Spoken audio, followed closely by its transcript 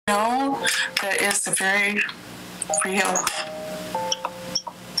that is a very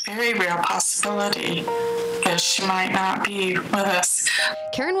real possibility that she might not be with us.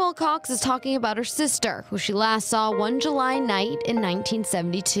 Karen Wilcox is talking about her sister, who she last saw one July night in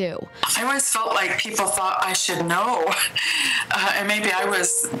 1972. I always felt like people thought I should know, and maybe I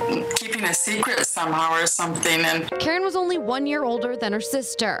was keeping a secret somehow or something. And Karen was only 1 year older than her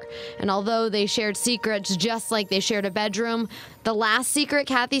sister, and although they shared secrets just like they shared a bedroom, the last secret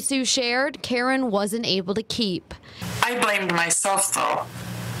Kathy Sue shared, Karen wasn't able to keep. I blamed myself, though,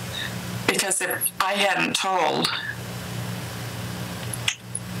 because if I hadn't told,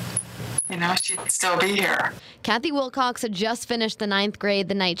 she'd still be here. Kathy Wilcox had just finished the 9th grade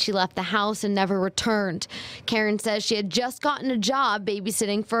the night she left the house and never returned. Karen says she had just gotten a job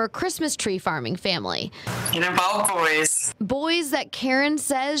babysitting for a Christmas tree farming family. It involved boys. Boys that Karen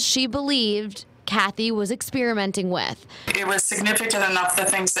says she believed Kathy was experimenting with. It was significant enough, the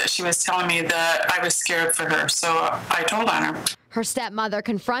things that she was telling me, that I was scared for her, so I told on her. Her stepmother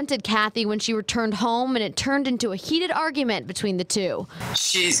confronted Kathy when she returned home, and it turned into a heated argument between the two.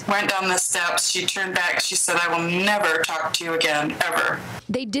 She went down the steps, she turned back, she said, "I will never talk to you again, ever."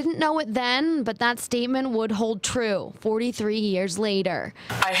 They didn't know it then, but that statement would hold true 43 years later.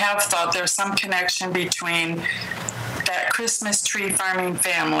 I have thought there's some connection between that Christmas tree farming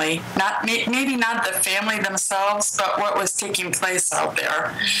family, maybe not the family themselves, but what was taking place out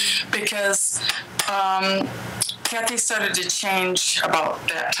there. Because Kathy started to change about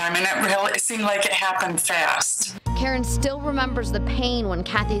that time, and it seemed like it happened fast. Karen still remembers the pain when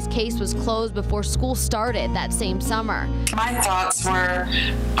Kathy's case was closed before school started that same summer. My thoughts were,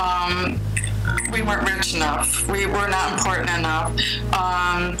 we weren't rich enough. We were not important enough.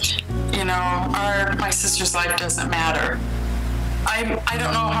 My sister's life doesn't matter. I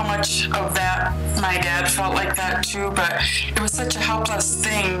don't know how much of that my dad felt like that too, but it was such a helpless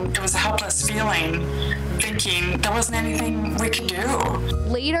thing. It was a helpless feeling, thinking there wasn't anything we could do.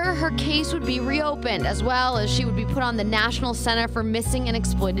 Later, her case would be reopened, as well as she would be put on the National Center for Missing and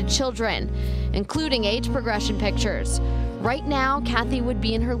Exploited Children, including age progression pictures. Right now, Kathy would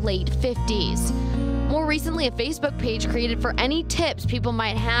be in her late 50s. More recently, a Facebook page created for any tips people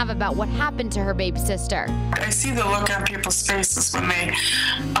might have about what happened to her baby sister. I see the look on people's faces when they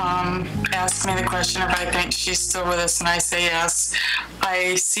ask me the question if I think she's still with us, and I say yes.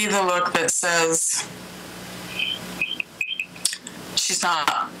 I see the look that says she's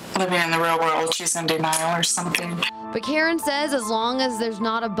not living in the real world, she's in denial or something. But Karen says as long as there's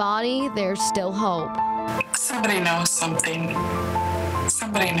not a body, there's still hope. Somebody knows something.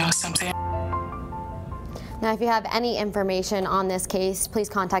 Somebody knows something. Now, if you have any information on this case, please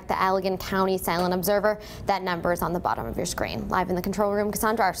contact the Allegan County Silent Observer. That number is on the bottom of your screen. Live in the control room,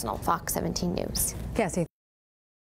 Cassandra Arsenal, Fox 17 News. Cassie.